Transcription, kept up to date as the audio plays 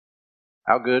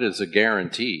How good is a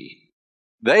guarantee?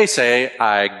 They say,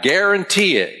 I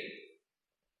guarantee it.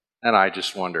 And I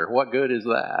just wonder, what good is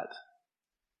that?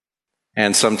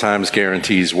 And sometimes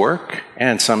guarantees work,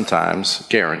 and sometimes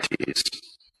guarantees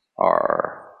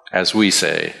are, as we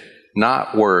say,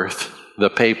 not worth the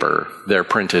paper they're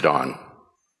printed on.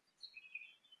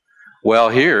 Well,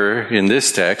 here in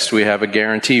this text, we have a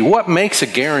guarantee. What makes a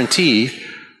guarantee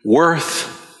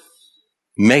worth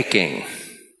making?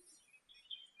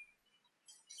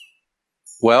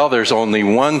 Well, there's only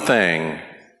one thing,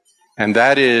 and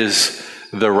that is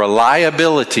the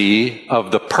reliability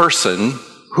of the person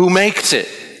who makes it.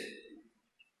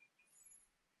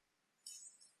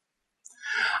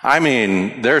 I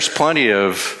mean, there's plenty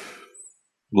of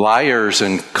liars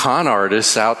and con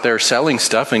artists out there selling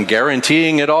stuff and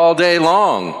guaranteeing it all day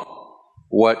long.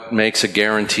 What makes a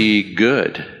guarantee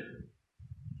good?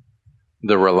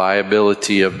 The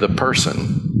reliability of the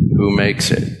person who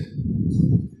makes it.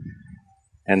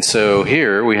 And so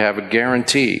here we have a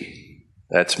guarantee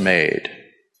that's made.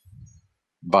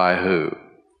 By who?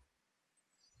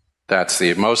 That's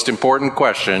the most important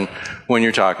question when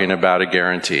you're talking about a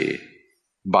guarantee.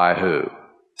 By who?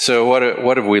 So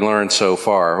what have we learned so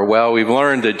far? Well, we've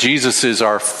learned that Jesus is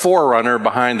our forerunner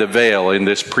behind the veil in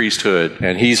this priesthood.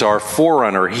 And he's our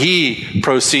forerunner. He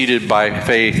proceeded by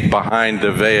faith behind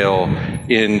the veil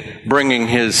in bringing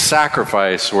his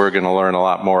sacrifice. We're going to learn a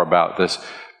lot more about this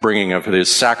bringing of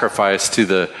his sacrifice to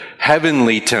the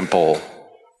heavenly temple.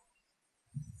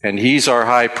 And he's our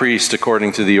high priest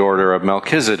according to the order of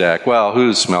Melchizedek. Well,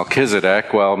 who's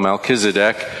Melchizedek? Well,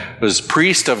 Melchizedek was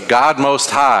priest of God Most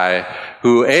High,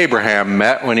 who Abraham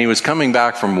met when he was coming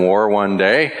back from war one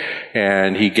day.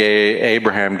 And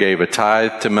Abraham gave a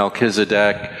tithe to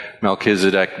Melchizedek.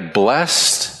 Melchizedek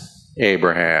blessed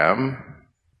Abraham.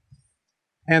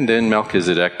 And then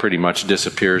Melchizedek pretty much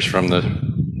disappears from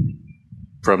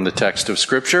the text of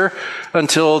Scripture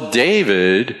until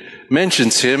David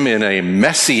mentions him in a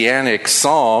messianic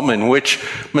psalm in which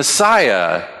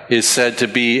Messiah is said to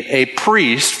be a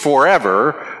priest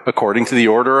forever according to the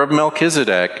order of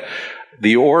Melchizedek,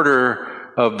 the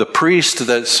order of the priest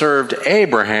that served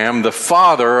Abraham, the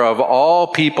father of all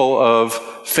people of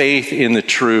faith in the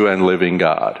true and living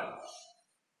God.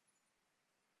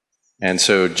 And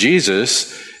so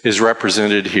Jesus is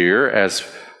represented here as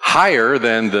higher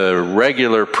than the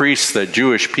regular priests that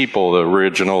Jewish people, the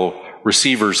original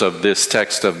receivers of this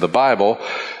text of the Bible,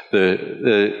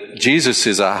 Jesus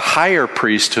is a higher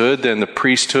priesthood than the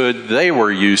priesthood they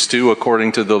were used to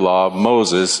according to the law of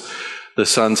Moses, the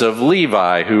sons of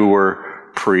Levi, who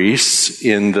were priests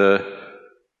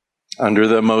under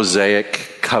the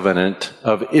Mosaic covenant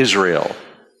of Israel.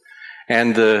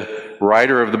 And the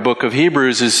writer of the book of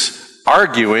Hebrews is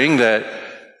arguing that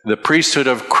the priesthood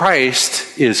of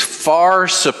Christ is far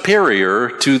superior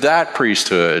to that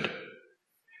priesthood.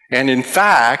 And in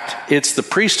fact, it's the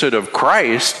priesthood of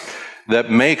Christ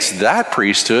that makes that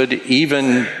priesthood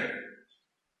even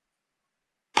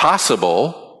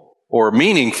possible or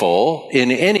meaningful in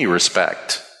any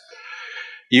respect.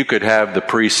 You could have the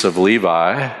priests of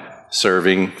Levi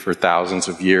serving for thousands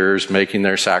of years, making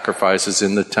their sacrifices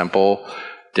in the temple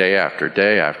day after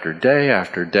day after day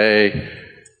after day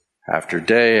after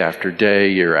day after day,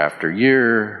 year after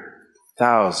year,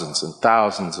 thousands and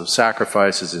thousands of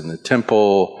sacrifices in the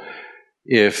temple.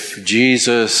 If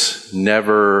Jesus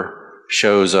never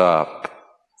shows up,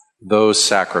 those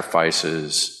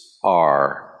sacrifices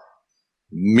are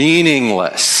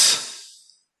meaningless.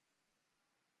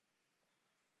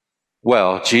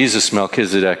 Well, Jesus'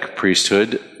 Melchizedek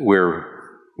priesthood, where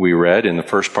we read in the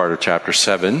first part of chapter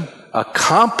 7,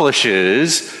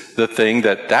 accomplishes the thing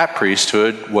that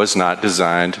priesthood was not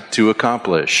designed to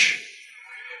accomplish.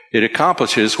 It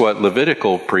accomplishes what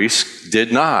Levitical priests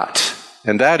did not.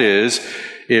 And that is,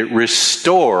 it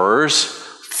restores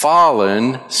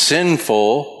fallen,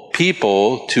 sinful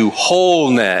people to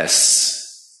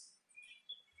wholeness,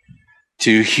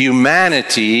 to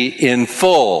humanity in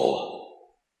full.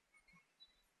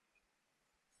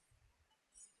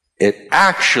 It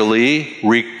actually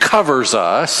recovers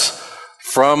us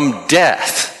from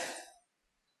death,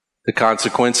 the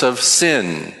consequence of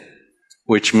sin,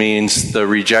 which means the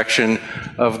rejection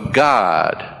of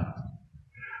God,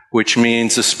 which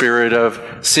means the spirit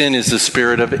of sin is the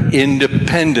spirit of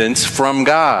independence from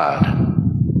God.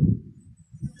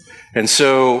 And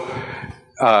so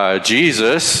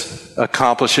Jesus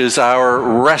accomplishes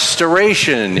our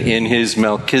restoration in his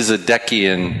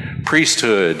Melchizedekian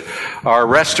priesthood, our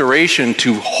restoration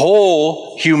to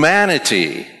whole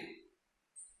humanity.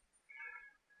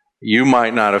 You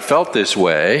might not have felt this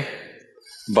way,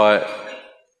 but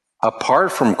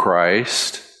apart from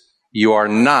Christ, You are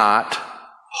not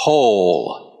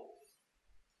whole.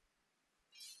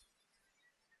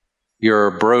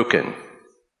 You're broken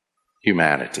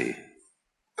humanity.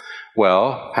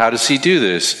 Well, how does he do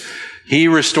this? He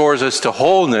restores us to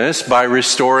wholeness by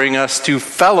restoring us to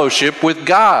fellowship with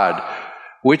God,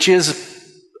 which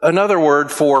is another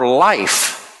word for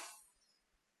life.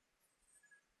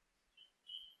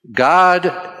 God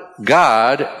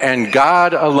and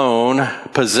God alone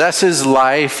possesses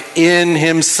life in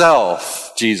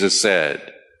himself, Jesus said.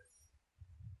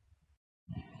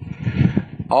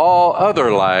 All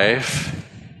other life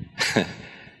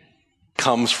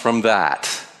comes from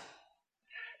that.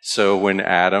 So when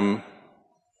Adam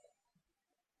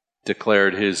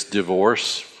declared his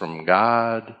divorce from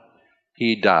God,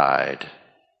 he died.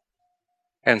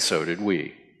 And so did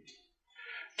we.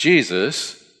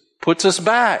 Jesus puts us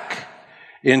back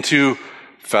into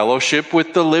fellowship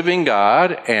with the living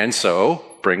God, and so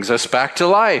brings us back to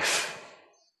life,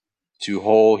 to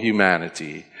whole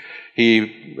humanity.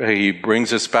 He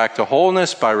brings us back to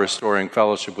wholeness by restoring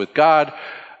fellowship with God.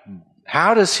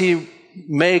 How does he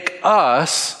make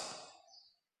us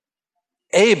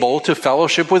able to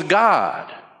fellowship with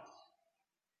God?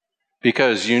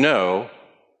 Because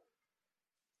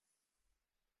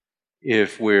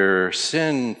if we're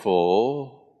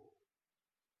sinful,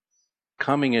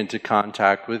 coming into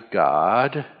contact with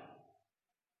God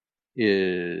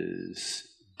is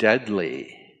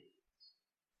deadly.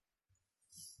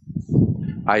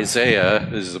 Isaiah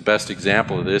is the best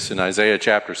example of this. In Isaiah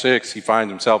chapter 6, he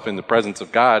finds himself in the presence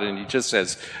of God and he just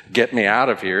says, "Get me out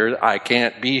of here. I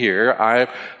can't be here.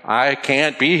 I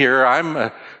can't be here. I'm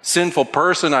a sinful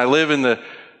person. I live in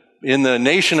the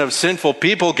nation of sinful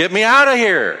people. Get me out of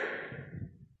here."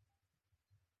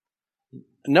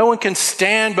 No one can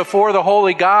stand before the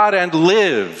holy God and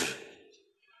live.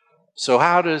 So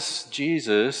how does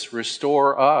Jesus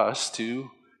restore us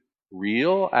to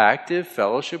real, active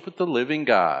fellowship with the living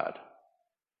God?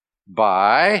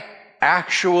 By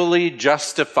actually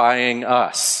justifying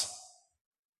us.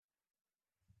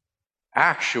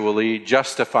 Actually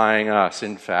justifying us.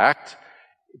 In fact,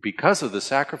 because of the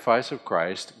sacrifice of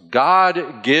Christ,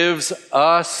 God gives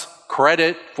us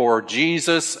credit for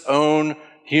Jesus' own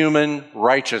human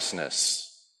righteousness.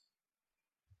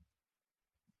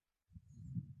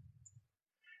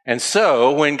 And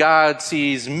so, when God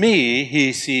sees me,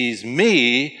 he sees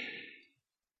me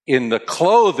in the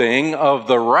clothing of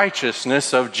the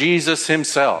righteousness of Jesus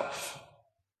himself.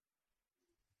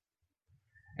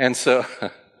 And so,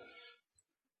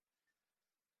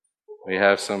 we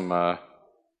have some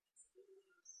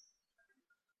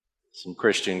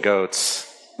Christian goats.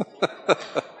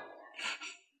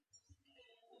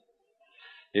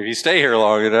 If you stay here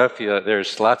long enough,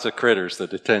 there's lots of critters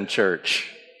that attend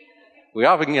church. We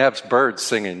often have birds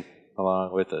singing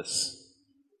along with us.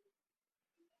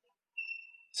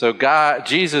 So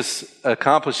Jesus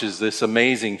accomplishes this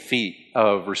amazing feat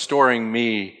of restoring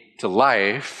me to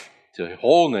life, to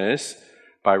wholeness,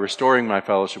 by restoring my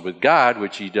fellowship with God,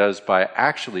 which he does by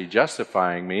actually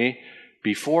justifying me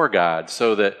before God,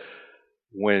 so that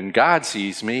when God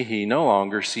sees me, he no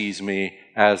longer sees me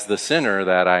as the sinner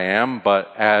that I am,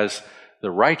 but as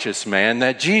the righteous man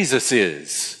that Jesus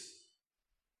is.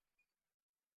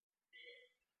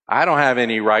 I don't have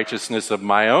any righteousness of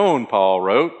my own, Paul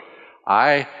wrote.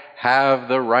 I have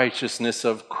the righteousness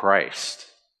of Christ.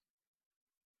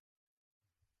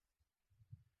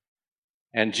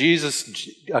 And Jesus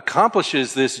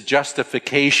accomplishes this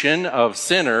justification of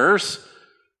sinners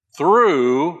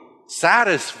through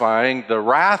satisfying the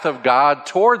wrath of God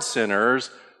towards sinners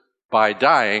by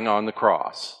dying on the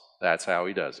cross. That's how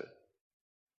he does it.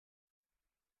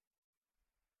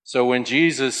 So when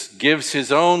Jesus gives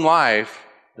his own life,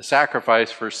 the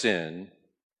sacrifice for sin,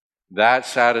 that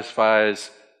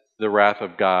satisfies the wrath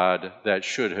of God that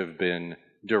should have been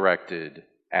directed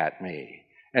at me.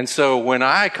 And so when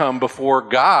I come before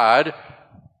God,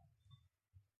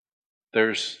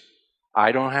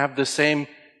 I don't have the same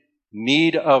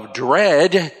need of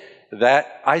dread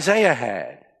that Isaiah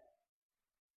had.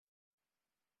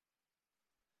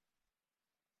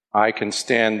 I can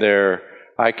stand there,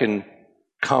 I can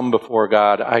come before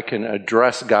God, I can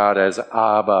address God as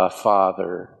Abba,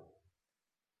 Father.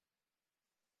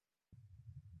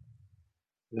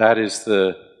 That is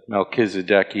the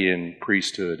Melchizedekian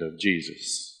priesthood of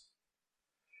Jesus.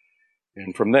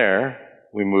 And from there,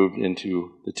 we moved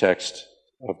into the text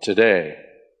of today.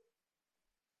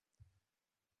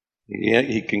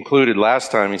 He concluded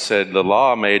last time, he said, the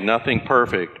law made nothing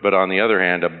perfect, but on the other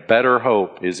hand, a better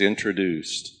hope is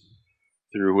introduced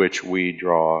through which we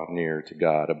draw near to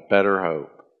God. A better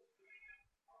hope.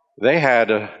 They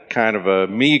had a kind of a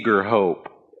meager hope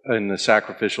in the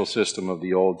sacrificial system of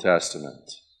the Old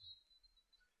Testament.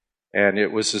 And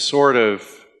it was a sort of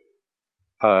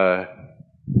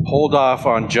hold off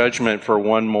on judgment for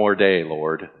one more day,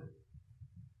 Lord.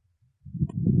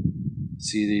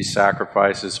 See these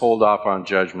sacrifices, hold off on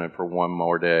judgment for one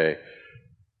more day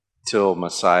till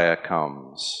Messiah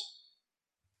comes.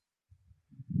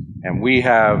 And we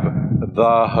have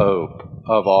the hope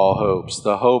of all hopes,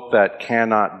 the hope that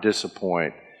cannot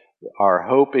disappoint, our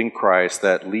hope in Christ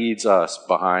that leads us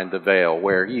behind the veil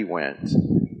where He went,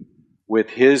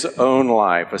 with His own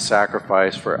life, a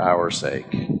sacrifice for our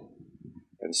sake.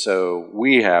 And so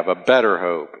we have a better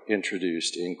hope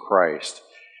introduced in Christ.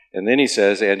 And then he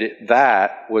says, and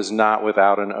that was not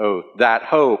without an oath. That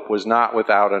hope was not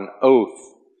without an oath.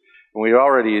 And we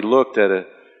already looked at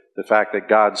the fact that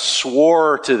God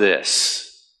swore to this.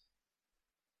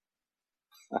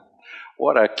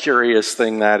 What a curious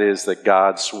thing that is, that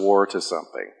God swore to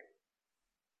something.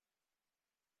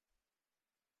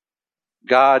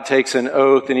 God takes an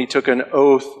oath, and He took an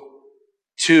oath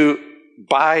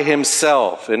by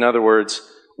Himself. In other words,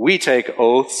 we take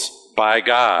oaths by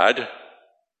God.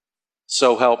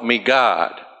 So help me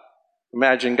God.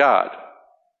 Imagine God.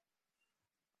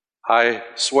 I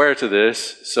swear to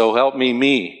this, so help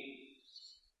me.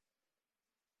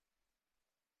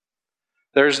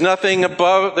 There's nothing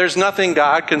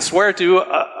God can swear to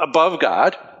above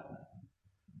God.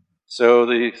 So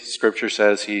the scripture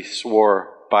says He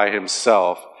swore by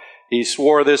Himself. He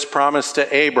swore this promise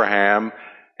to Abraham,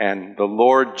 and the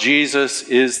Lord Jesus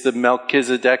is the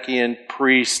Melchizedekian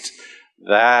priest.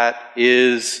 That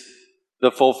is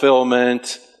the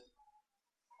fulfillment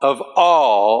of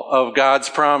all of God's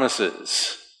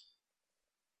promises.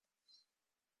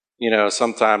 You know,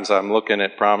 sometimes I'm looking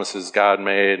at promises God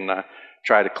made, and I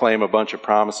try to claim a bunch of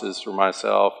promises for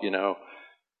myself, you know,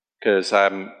 because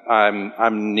I'm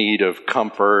in need of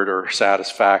comfort or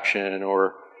satisfaction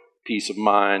or peace of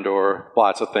mind or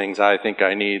lots of things I think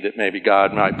I need that maybe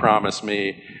God might promise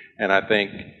me. And I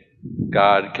think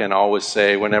God can always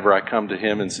say, whenever I come to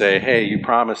Him and say, hey, you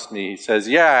promised me, He says,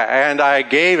 yeah, and I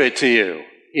gave it to you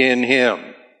in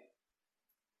Him.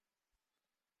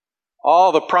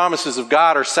 All the promises of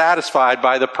God are satisfied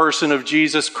by the person of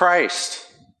Jesus Christ.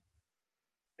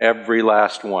 Every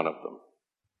last one of them.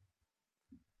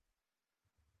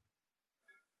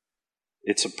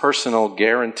 It's a personal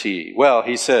guarantee. Well,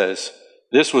 he says,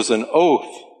 this was an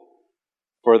oath.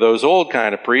 For those old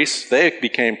kind of priests, they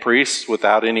became priests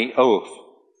without any oath.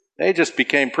 They just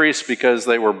became priests because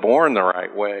they were born the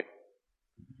right way,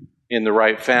 in the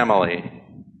right family.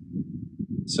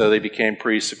 So they became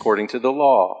priests according to the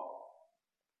law.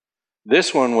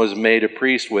 This one was made a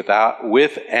priest with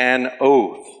an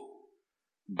oath,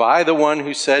 by the one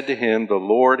who said to him, the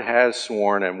Lord has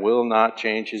sworn and will not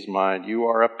change His mind. You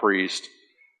are a priest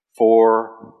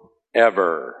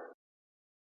forever.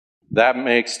 That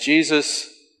makes Jesus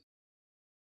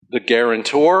the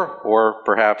guarantor, or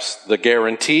perhaps the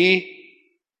guarantee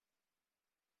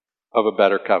of a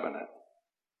better covenant.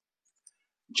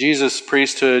 Jesus'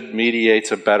 priesthood mediates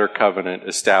a better covenant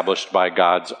established by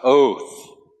God's oath.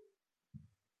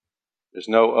 There's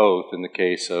no oath in the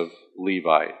case of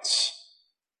Levites.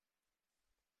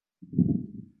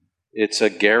 It's a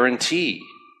guarantee.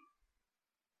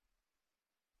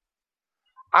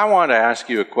 I want to ask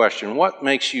you a question. What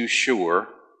makes you sure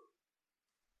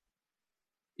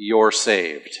you're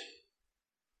saved?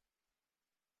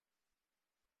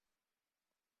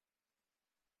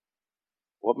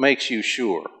 What makes you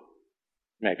sure?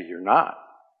 Maybe you're not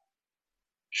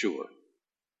sure.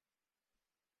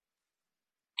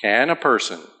 Can a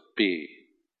person be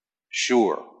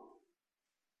sure?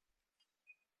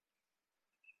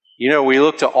 You know, we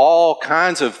look to all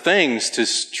kinds of things to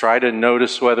try to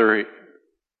notice whether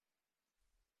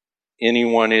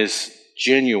anyone is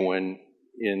genuine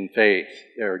in faith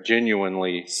or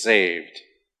genuinely saved.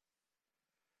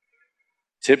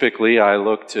 Typically, I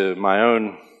look to my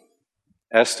own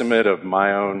estimate of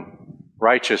my own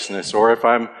righteousness, or if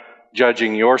I'm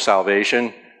judging your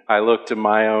salvation, I look to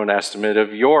my own estimate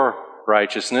of your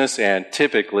righteousness, and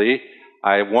typically,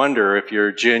 I wonder if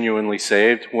you're genuinely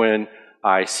saved when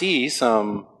I see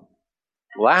some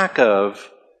lack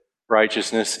of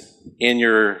righteousness in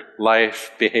your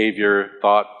life, behavior,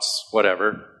 thoughts,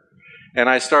 whatever. And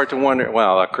I start to wonder,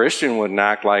 well, a Christian wouldn't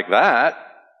act like that.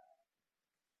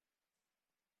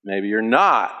 Maybe you're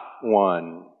not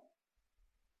one.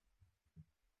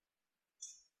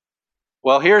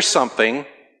 Well, here's something.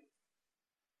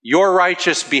 Your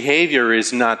righteous behavior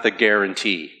is not the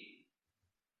guarantee.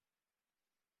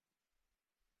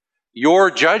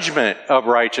 Your judgment of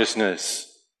righteousness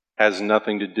has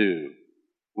nothing to do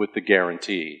with the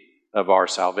guarantee of our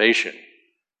salvation.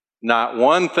 Not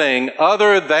one thing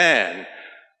other than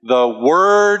the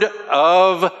Word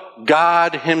of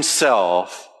God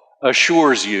Himself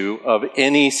assures you of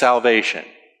any salvation.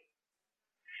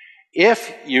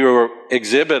 If you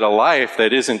exhibit a life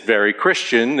that isn't very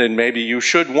Christian, then maybe you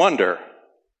should wonder.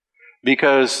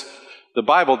 Because the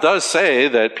Bible does say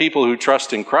that people who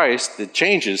trust in Christ, it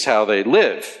changes how they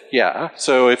live. Yeah,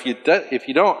 so if you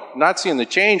don't, not seeing the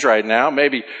change right now,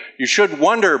 maybe you should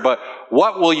wonder, but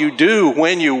what will you do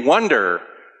when you wonder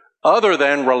other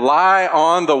than rely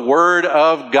on the Word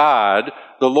of God,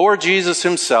 the Lord Jesus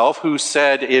Himself, who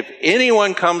said, if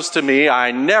anyone comes to me,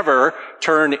 I never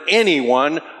turn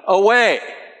anyone away.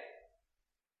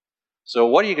 So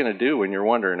what are you going to do when you're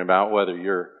wondering about whether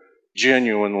you're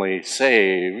genuinely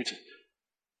saved?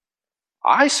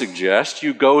 I suggest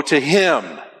you go to Him.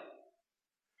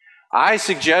 I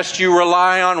suggest you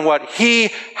rely on what He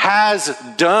has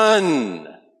done,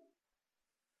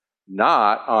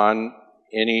 not on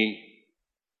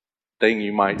anything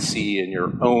you might see in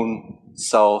your own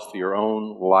self, your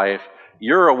own life.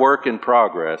 You're a work in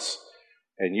progress,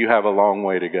 and you have a long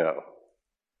way to go.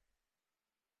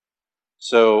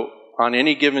 So, on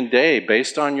any given day,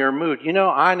 based on your mood,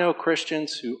 I know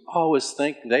Christians who always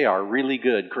think they are really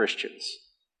good Christians,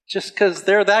 just because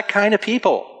they're that kind of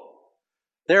people.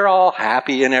 They're all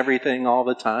happy and everything all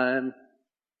the time.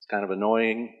 It's kind of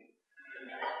annoying.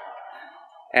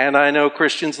 And I know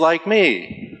Christians like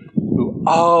me who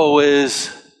always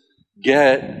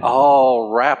get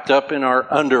all wrapped up in our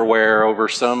underwear over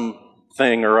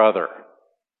something or other.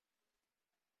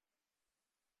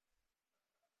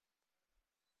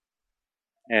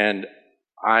 And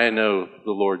I know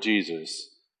the Lord Jesus,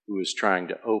 who is trying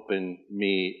to open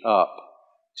me up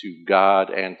to God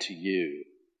and to you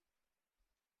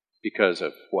because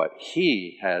of what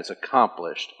He has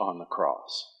accomplished on the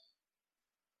cross.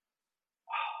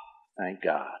 Thank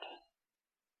God.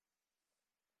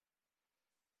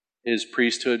 His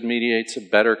priesthood mediates a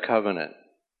better covenant.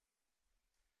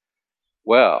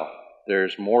 Well,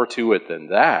 there's more to it than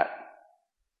that.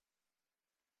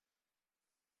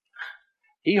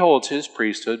 He holds His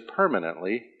priesthood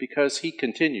permanently because He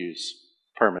continues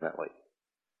permanently.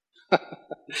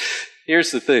 Here's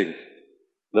the thing.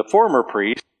 The former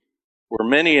priests were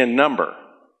many in number.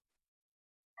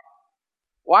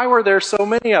 Why were there so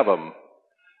many of them?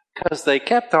 Because they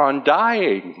kept on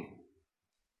dying.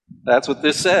 That's what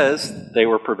this says. They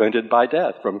were prevented by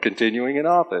death from continuing in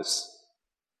office.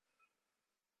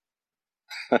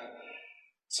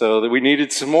 So that we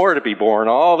needed some more to be born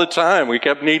all the time. We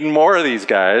kept needing more of these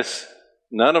guys.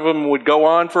 None of them would go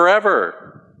on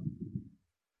forever.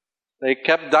 They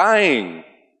kept dying.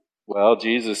 Well,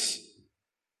 Jesus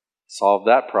solved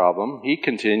that problem. He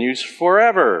continues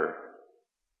forever.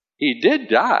 He did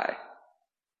die.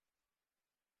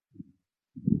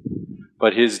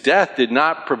 But His death did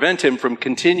not prevent Him from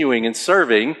continuing and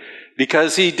serving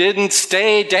because He didn't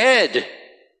stay dead.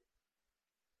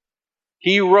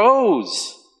 He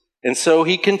rose. And so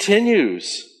He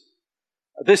continues.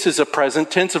 This is a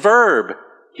present tense verb.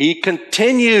 He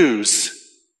continues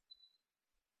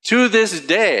to this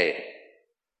day,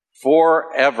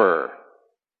 forever.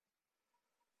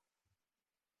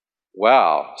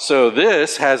 Wow. So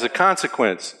this has a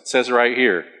consequence. It says right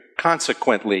here,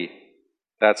 consequently.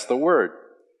 That's the word.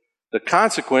 The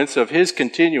consequence of His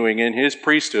continuing in His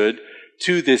priesthood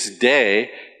to this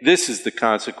day, this is the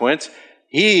consequence.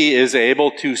 He is able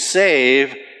to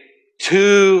save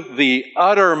to the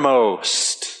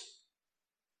uttermost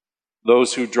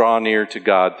those who draw near to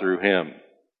God through Him.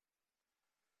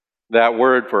 That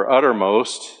word for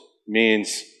uttermost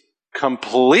means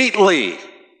completely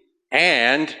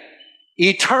and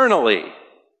eternally.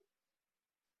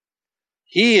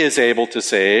 He is able to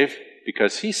save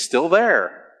because He's still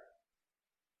there.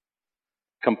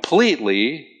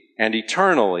 Completely and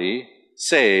eternally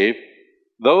save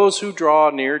those who draw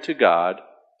near to God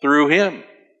through Him.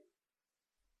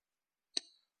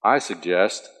 I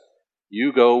suggest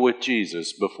you go with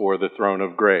Jesus before the throne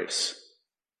of grace,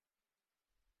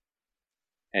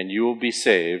 and you will be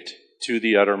saved to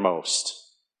the uttermost,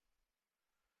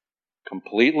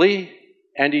 completely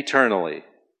and eternally.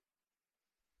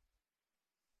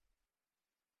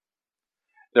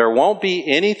 There won't be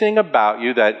anything about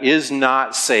you that is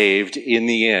not saved in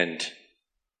the end.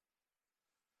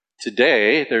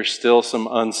 Today, there's still some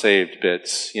unsaved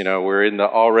bits. We're in the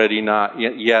already not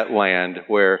yet land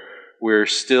where we're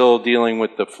still dealing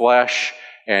with the flesh,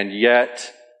 and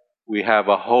yet we have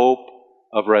a hope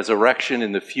of resurrection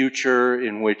in the future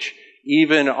in which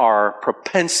even our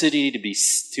propensity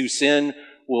to sin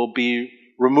will be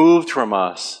removed from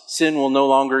us. Sin will no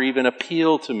longer even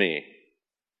appeal to me.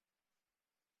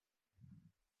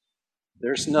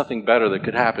 There's nothing better that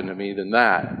could happen to me than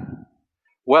that.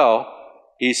 Well,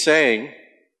 he's saying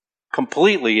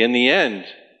completely in the end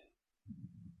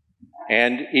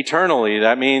and eternally.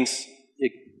 That means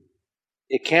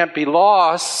it can't be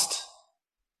lost.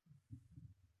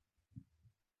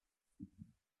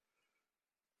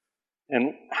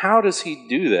 And how does he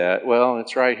do that? Well,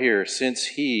 it's right here. Since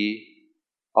he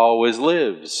always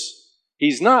lives.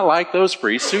 He's not like those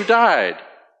priests who died.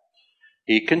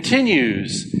 He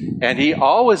continues, and he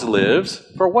always lives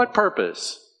for what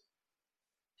purpose?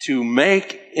 To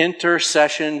make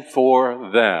intercession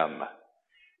for them.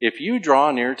 If you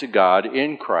draw near to God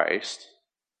in Christ,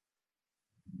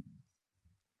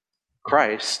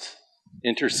 Christ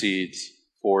intercedes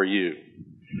for you.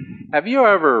 Have you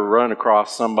ever run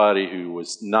across somebody who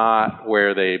was not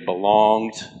where they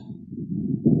belonged?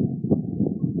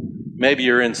 Maybe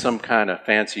you're in some kind of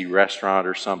fancy restaurant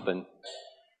or something,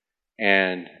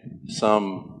 and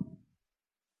some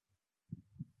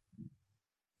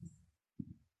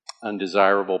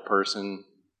undesirable person,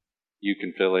 you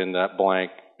can fill in that blank,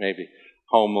 maybe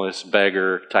homeless,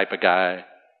 beggar type of guy,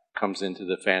 comes into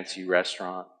the fancy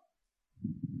restaurant,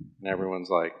 and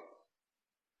everyone's like,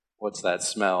 "What's that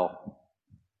smell?"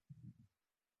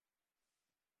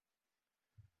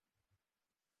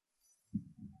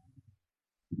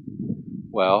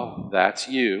 Well, that's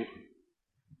you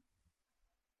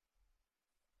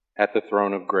at the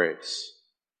throne of grace.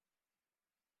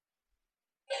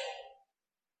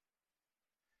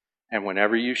 And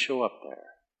whenever you show up there,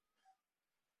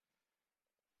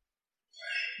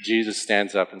 Jesus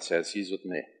stands up and says, "He's with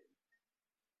me."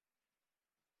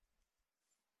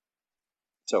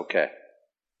 It's okay.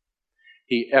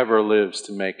 He ever lives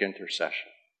to make intercession.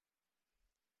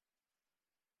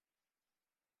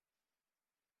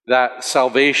 That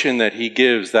salvation that he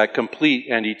gives, that complete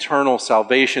and eternal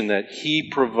salvation that he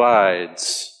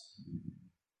provides,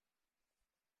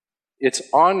 it's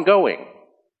ongoing,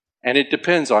 and it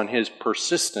depends on his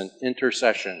persistent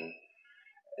intercession.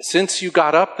 Since you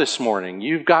got up this morning,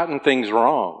 you've gotten things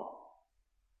wrong.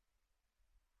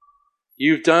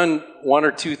 You've done one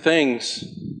or two things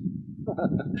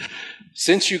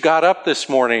since you got up this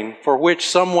morning for which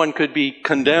someone could be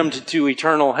condemned to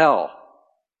eternal hell.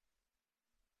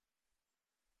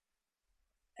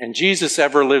 And Jesus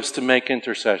ever lives to make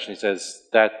intercession. He says,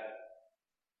 "That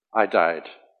I died.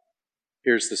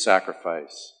 Here's the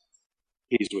sacrifice.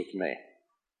 He's with me.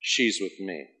 She's with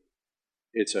me.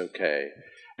 It's okay."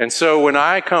 And so when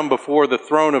I come before the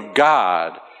throne of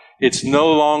God, it's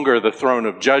no longer the throne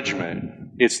of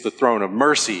judgment. It's the throne of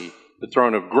mercy, the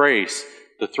throne of grace,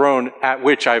 the throne at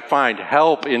which I find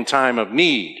help in time of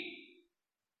need.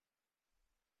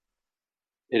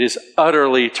 It is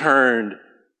utterly turned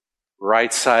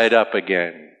right side up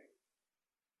again.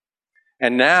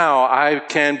 And now I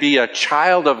can be a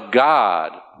child of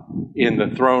God in the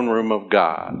throne room of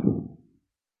God.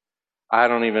 I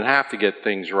don't even have to get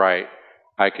things right.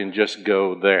 I can just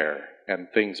go there and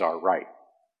things are right.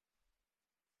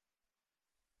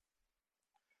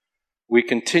 We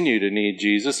continue to need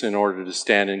Jesus in order to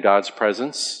stand in God's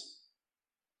presence,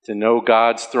 to know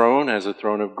God's throne as a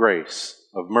throne of grace,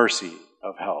 of mercy,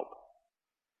 of help.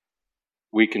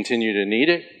 We continue to need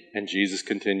it, and Jesus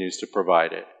continues to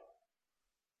provide it.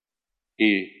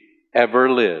 He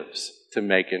ever lives to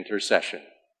make intercession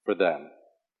for them.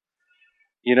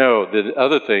 You know, the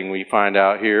other thing we find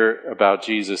out here about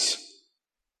Jesus'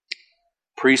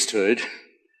 priesthood,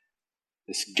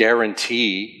 this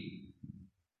guarantee,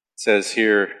 says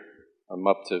here, I'm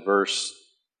up to verse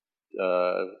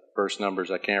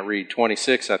numbers I can't read,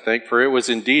 26, I think. "For it was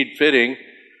indeed fitting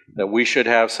that we should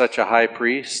have such a high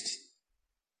priest,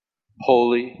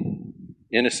 holy,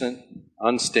 innocent,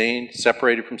 unstained,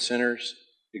 separated from sinners,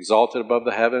 exalted above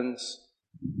the heavens.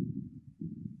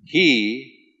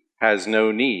 He has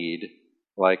no need,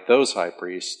 like those high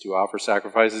priests, to offer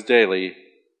sacrifices daily,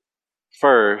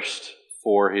 first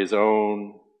for his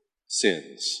own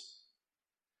sins."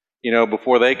 You know,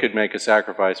 before they could make a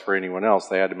sacrifice for anyone else,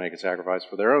 they had to make a sacrifice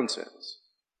for their own sins.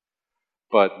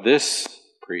 But this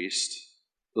priest,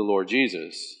 the Lord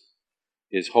Jesus,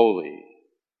 is holy,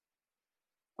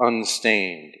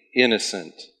 unstained,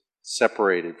 innocent,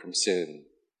 separated from sin,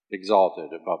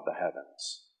 exalted above the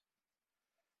heavens.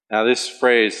 Now this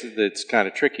phrase that's kind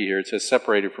of tricky here, it says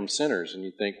separated from sinners, and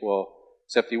you think, well,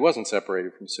 except he wasn't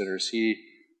separated from sinners, he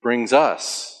brings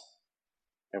us,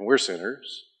 and we're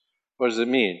sinners. What does it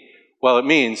mean? Well, it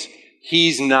means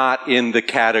he's not in the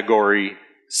category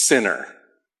sinner.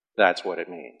 That's what it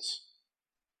means.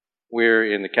 We're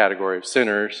in the category of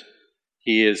sinners.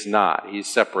 He is not. He's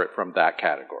separate from that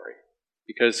category.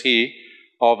 Because he,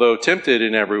 although tempted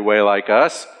in every way like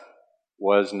us,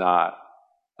 was not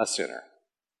a sinner.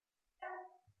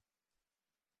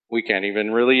 We can't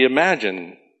even really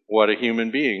imagine what a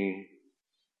human being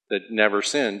that never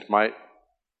sinned might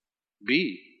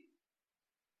be,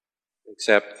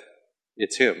 except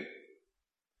it's him.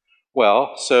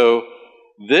 Well, so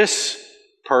this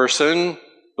person,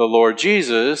 the Lord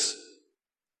Jesus,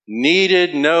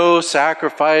 needed no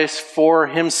sacrifice for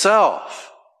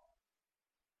himself.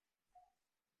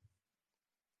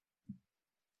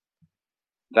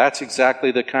 That's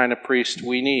exactly the kind of priest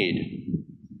we need.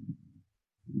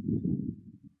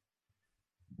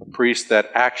 A priest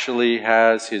that actually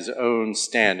has his own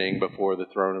standing before the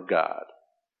throne of God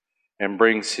and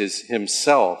brings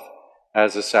himself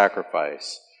as a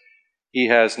sacrifice. He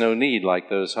has no need, like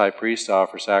those high priests, to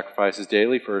offer sacrifices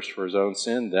daily, first for his own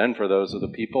sin, then for those of the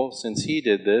people, since he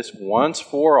did this once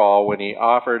for all when he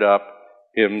offered up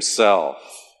himself.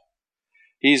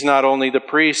 He's not only the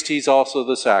priest, he's also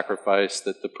the sacrifice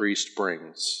that the priest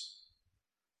brings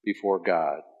before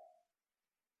God.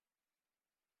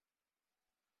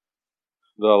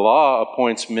 The law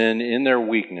appoints men in their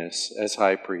weakness as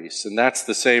high priests, and that's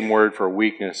the same word for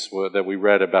weakness that we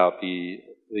read about the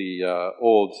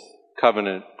old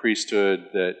covenant priesthood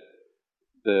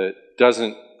that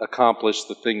doesn't accomplish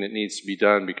the thing that needs to be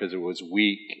done because it was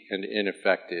weak and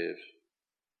ineffective.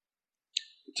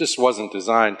 It just wasn't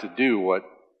designed to do what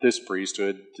this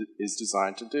priesthood is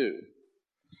designed to do.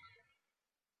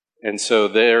 And so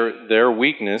their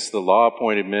weakness, the law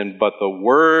appointed men, but the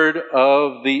word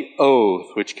of the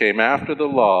oath, which came after the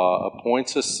law,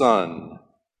 appoints a son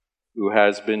who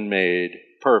has been made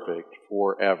perfect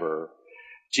forever.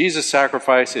 Jesus'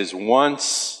 sacrifice is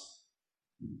once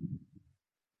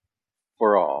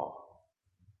for all.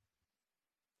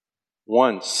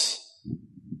 Once.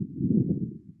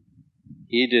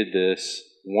 He did this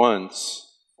once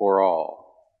for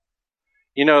all.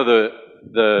 You know,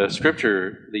 the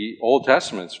scripture, the Old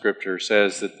Testament scripture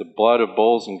says that the blood of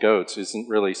bulls and goats isn't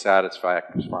really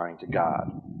satisfying to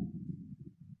God.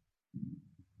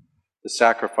 The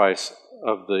sacrifice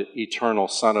of the eternal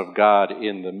Son of God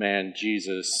in the man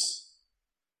Jesus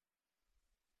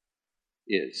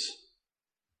is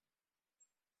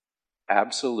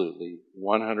absolutely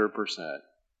 100%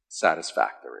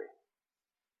 satisfactory.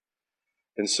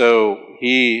 And so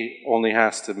he only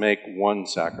has to make one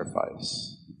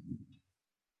sacrifice.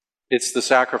 It's the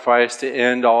sacrifice to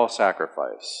end all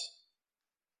sacrifice.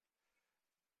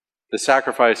 The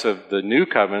sacrifice of the new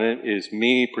covenant is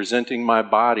me presenting my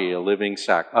body a living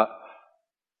sacrifice.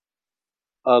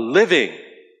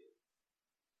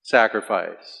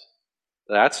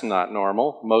 That's not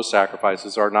normal. Most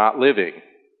sacrifices are not living.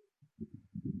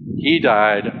 He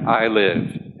died, I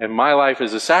live. And my life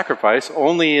is a sacrifice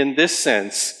only in this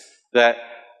sense that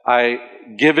I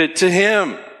give it to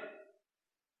him.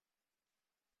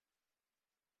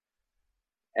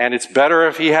 And it's better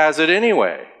if he has it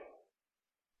anyway.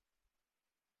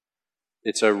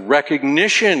 It's a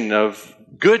recognition of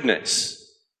goodness.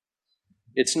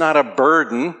 It's not a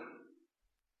burden.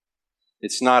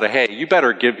 It's not a, hey, you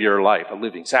better give your life a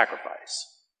living sacrifice.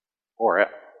 Or,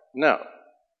 no.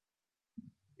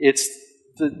 It's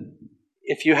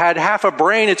if you had half a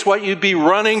brain, it's what you'd be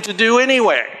running to do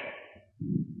anyway.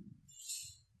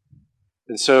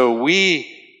 And so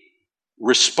we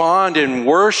respond in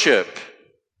worship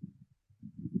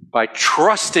by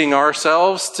trusting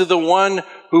ourselves to the one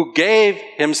who gave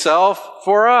himself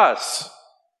for us.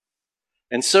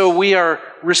 And so we are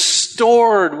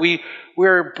restored.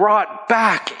 We're brought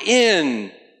back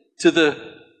in to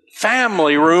the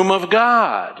family room of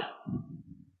God.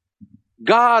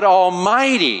 God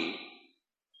Almighty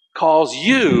calls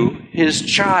you his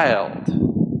child.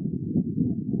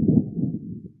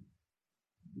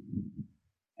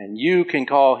 And you can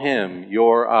call him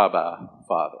your Abba,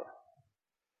 Father.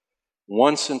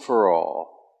 Once and for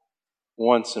all.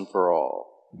 Once and for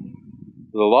all.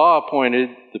 The law appointed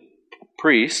the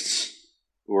priests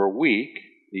who are weak.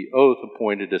 The oath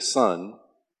appointed a son.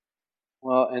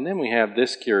 Well, and then we have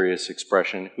this curious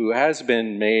expression, who has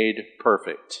been made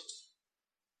perfect.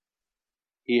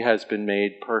 He has been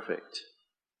made perfect.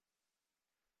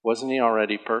 Wasn't he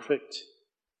already perfect?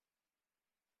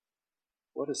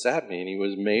 What does that mean? He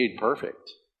was made perfect.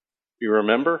 You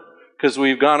remember? Because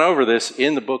we've gone over this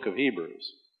in the book of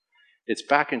Hebrews. It's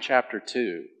back in chapter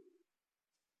 2.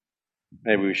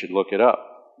 Maybe we should look it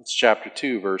up. It's chapter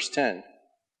 2, verse 10.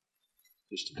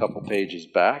 Just a couple pages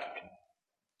back.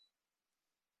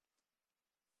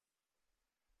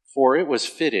 For it was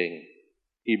fitting,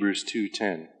 Hebrews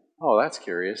 2:10. Oh, that's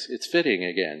curious. It's fitting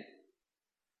again.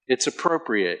 It's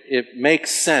appropriate. It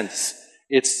makes sense.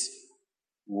 It's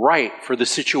right for the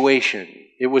situation.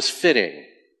 It was fitting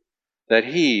that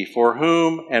he, for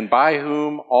whom and by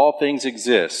whom all things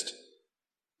exist,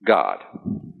 God,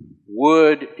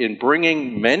 would, in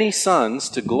bringing many sons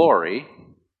to glory,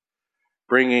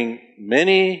 bringing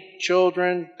many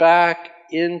children back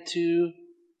into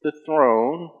the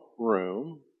throne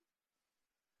room,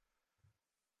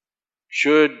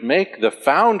 should make the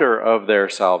founder of their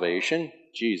salvation,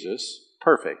 Jesus,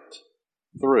 perfect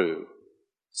through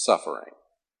suffering.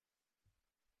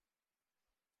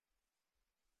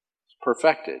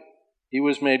 Perfected. He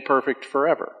was made perfect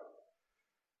forever.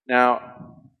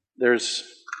 Now, there's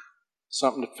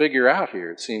something to figure out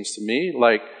here, it seems to me.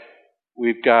 Like,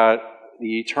 we've got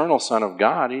the eternal Son of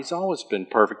God. He's always been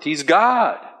perfect. He's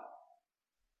God.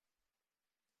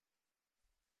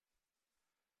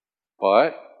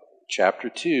 But chapter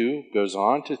 2 goes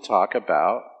on to talk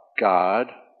about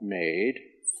God made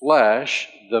flesh,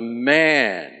 the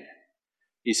man.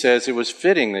 He says it was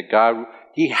fitting that God,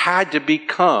 he had to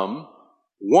become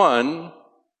one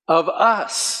of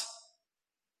us.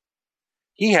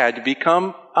 He had to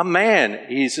become a man.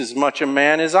 He's as much a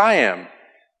man as I am.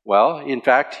 Well, in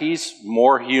fact, he's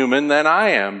more human than I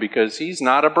am because he's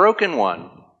not a broken one.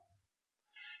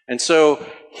 And so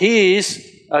he's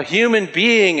a human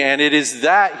being, and it is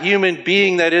that human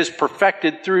being that is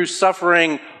perfected through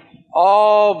suffering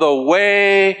all the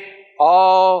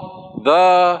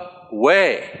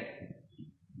way.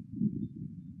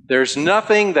 There's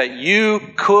nothing that you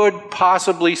could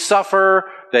possibly suffer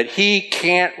that he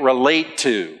can't relate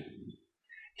to.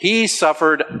 He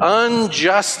suffered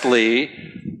unjustly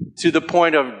to the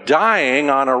point of dying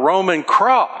on a Roman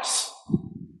cross.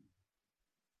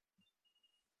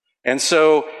 And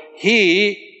so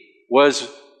he was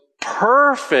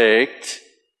perfect,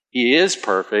 he is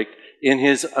perfect in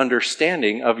his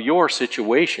understanding of your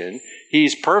situation.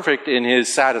 He's perfect in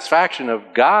his satisfaction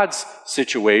of God's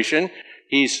situation.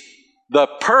 He's the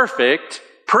perfect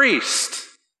priest.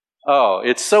 Oh,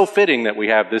 it's so fitting that we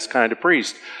have this kind of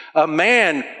priest. A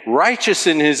man righteous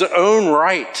in his own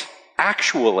right,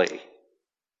 actually,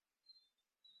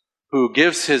 who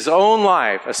gives his own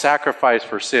life a sacrifice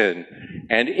for sin,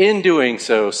 and in doing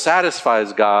so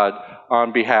satisfies God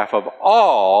on behalf of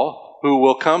all who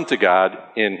will come to God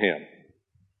in him.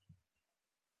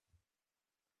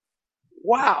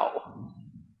 Wow.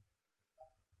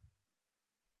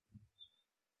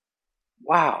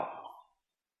 Wow.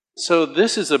 So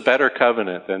this is a better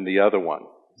covenant than the other one.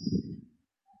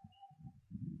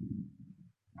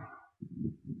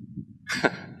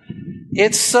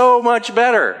 It's so much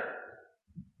better.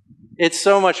 It's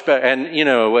so much better. And, you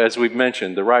know, as we've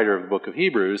mentioned, the writer of the book of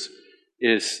Hebrews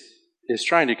is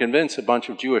trying to convince a bunch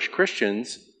of Jewish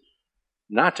Christians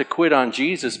not to quit on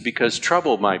Jesus because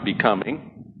trouble might be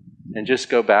coming and just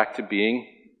go back to being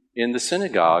in the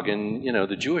synagogue and, you know,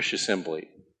 the Jewish assembly,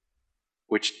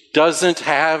 which doesn't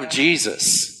have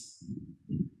Jesus.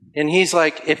 And he's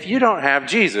like, if you don't have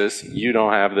Jesus, you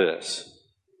don't have this.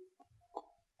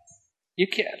 You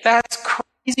can't, that's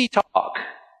crazy talk.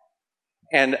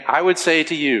 And I would say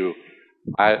to you,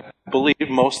 I believe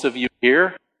most of you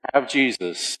here have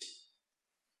Jesus.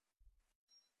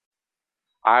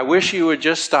 I wish you would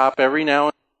just stop every now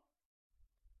and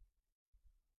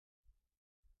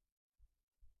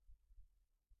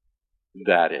then.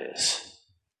 That is.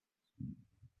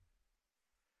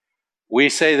 We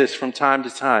say this from time to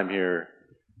time here.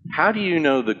 How do you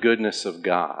know the goodness of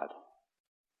God?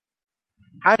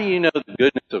 How do you know the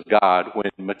goodness of God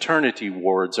when maternity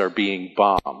wards are being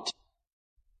bombed?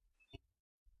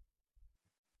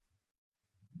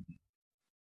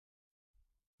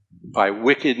 By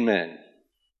wicked men.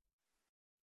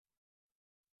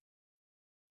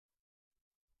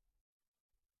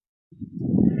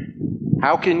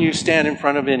 How can you stand in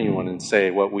front of anyone and say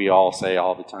what we all say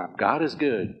all the time? God is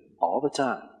good all the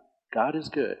time. God is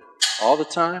good all the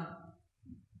time.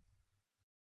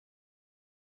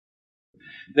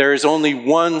 There is only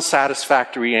one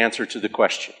satisfactory answer to the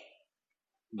question.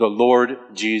 The Lord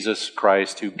Jesus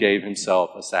Christ, who gave himself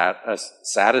a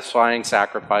satisfying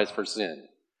sacrifice for sin,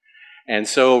 and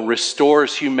so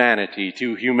restores humanity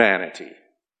to humanity.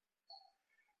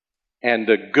 And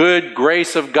the good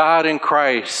grace of God in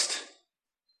Christ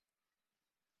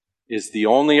is the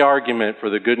only argument for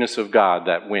the goodness of God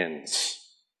that wins.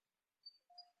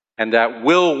 And that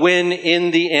will win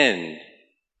in the end.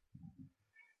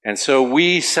 And so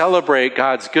we celebrate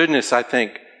God's goodness. I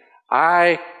think,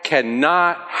 I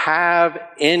cannot have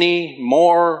any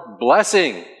more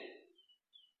blessing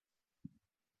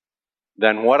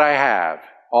than what I have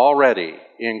already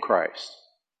in Christ.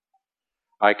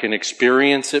 I can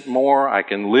experience it more. I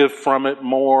can live from it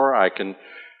more. I can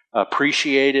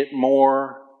appreciate it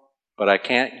more. But I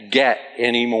can't get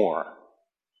any more.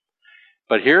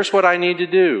 But here's what I need to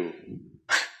do.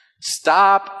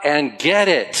 Stop and get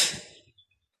it.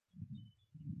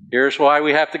 Here's why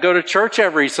we have to go to church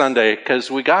every Sunday, because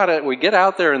we get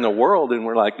out there in the world and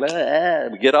we're like,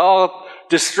 we get all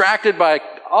distracted by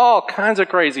all kinds of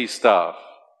crazy stuff.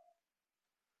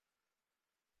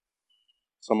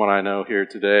 Someone I know here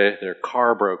today, their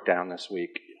car broke down this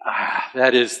week.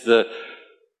 That is the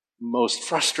most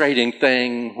frustrating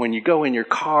thing when you go in your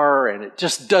car and it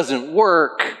just doesn't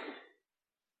work.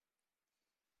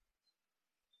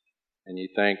 And you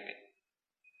think,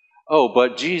 oh,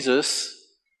 but Jesus,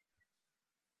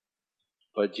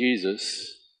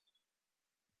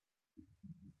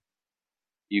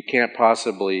 you can't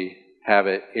possibly have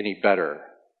it any better.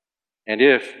 And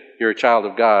if you're a child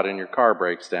of God and your car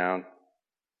breaks down,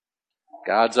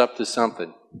 God's up to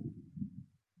something.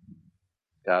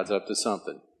 God's up to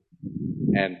something.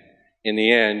 And in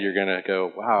the end, you're going to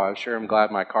go, wow, I sure am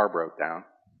glad my car broke down.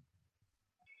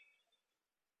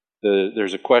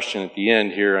 There's a question at the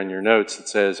end here on your notes that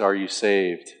says, are you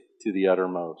saved to the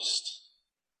uttermost?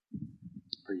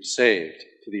 Are you saved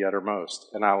to the uttermost?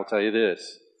 And I will tell you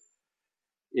this.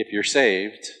 If you're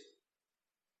saved,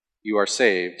 you are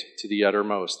saved to the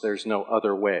uttermost. There's no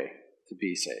other way to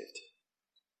be saved.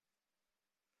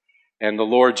 And the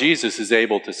Lord Jesus is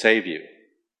able to save you.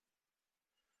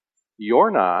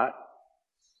 You're not,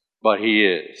 but He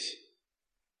is.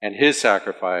 And His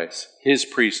sacrifice, His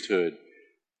priesthood,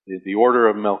 the order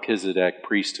of Melchizedek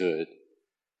priesthood,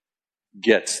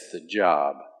 gets the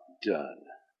job done.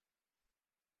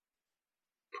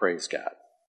 Praise God.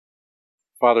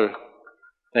 Father,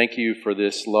 thank you for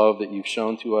this love that you've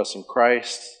shown to us in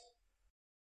Christ.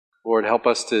 Lord, help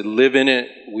us to live in it.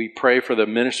 We pray for the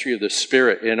ministry of the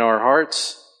Spirit in our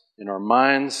hearts, in our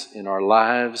minds, in our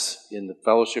lives, in the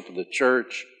fellowship of the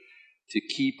church, to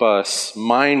keep us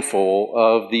mindful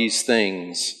of these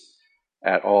things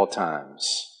at all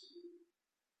times,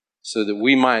 so that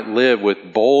we might live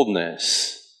with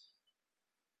boldness,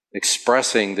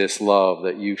 expressing this love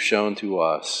that you've shown to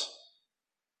us,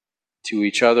 to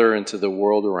each other and to the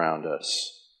world around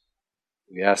us.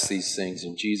 We ask these things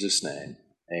in Jesus' name.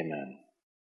 Amen.